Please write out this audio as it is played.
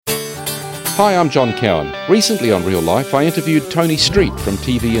Hi, I'm John Cowan. Recently on Real Life, I interviewed Toni Street from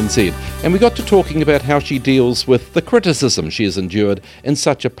TVNZ, and we got to talking about how she deals with the criticism she has endured in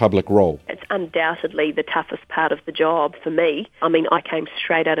such a public role. It's undoubtedly the toughest part of the job for me. I mean, I came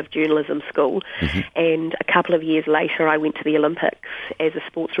straight out of journalism school, and a couple of years later I went to the Olympics as a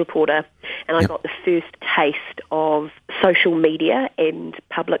sports reporter, and I got the first taste of social media and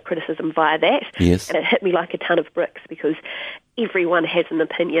public criticism via that. Yes. And it hit me like a ton of bricks because everyone has an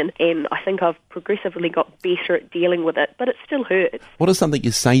opinion, and I think I've progressively got better at dealing with it, but it still hurts. What is something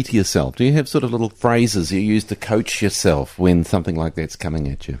you say to yourself? Do you have sort of little phrases you use to coach yourself when something like that's coming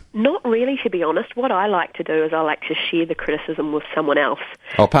at you? Not really, to be honest. What I like to do is I like to share the criticism with someone else.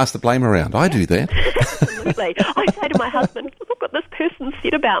 I'll pass the blame around. I do that. Absolutely. I say to my husband, look what this person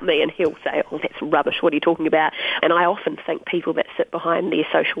said about me, and he'll say, oh, that's rubbish, what are you talking about? And I often think people that sit behind their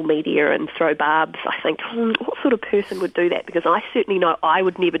social media and throw barbs, I think, what sort of person would do that? Because I certainly know I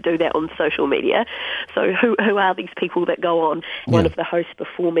would never do that on social media. So who are these people that go on? One of the hosts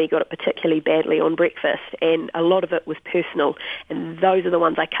before me got it particularly badly on breakfast, and a lot of it was personal, and those are the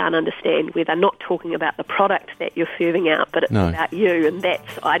ones I can't understand, where they're not talking about the product that you're serving out, but it's about you, and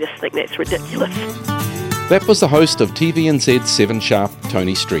I just think that's ridiculous. That was the host of TVNZ 7 Sharp,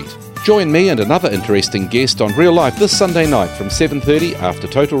 Toni Street. Join me and another interesting guest on Real Life this Sunday night from 7:30 after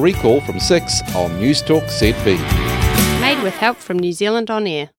Total Recall from 6 on Newstalk ZB. Made with help from New Zealand On Air.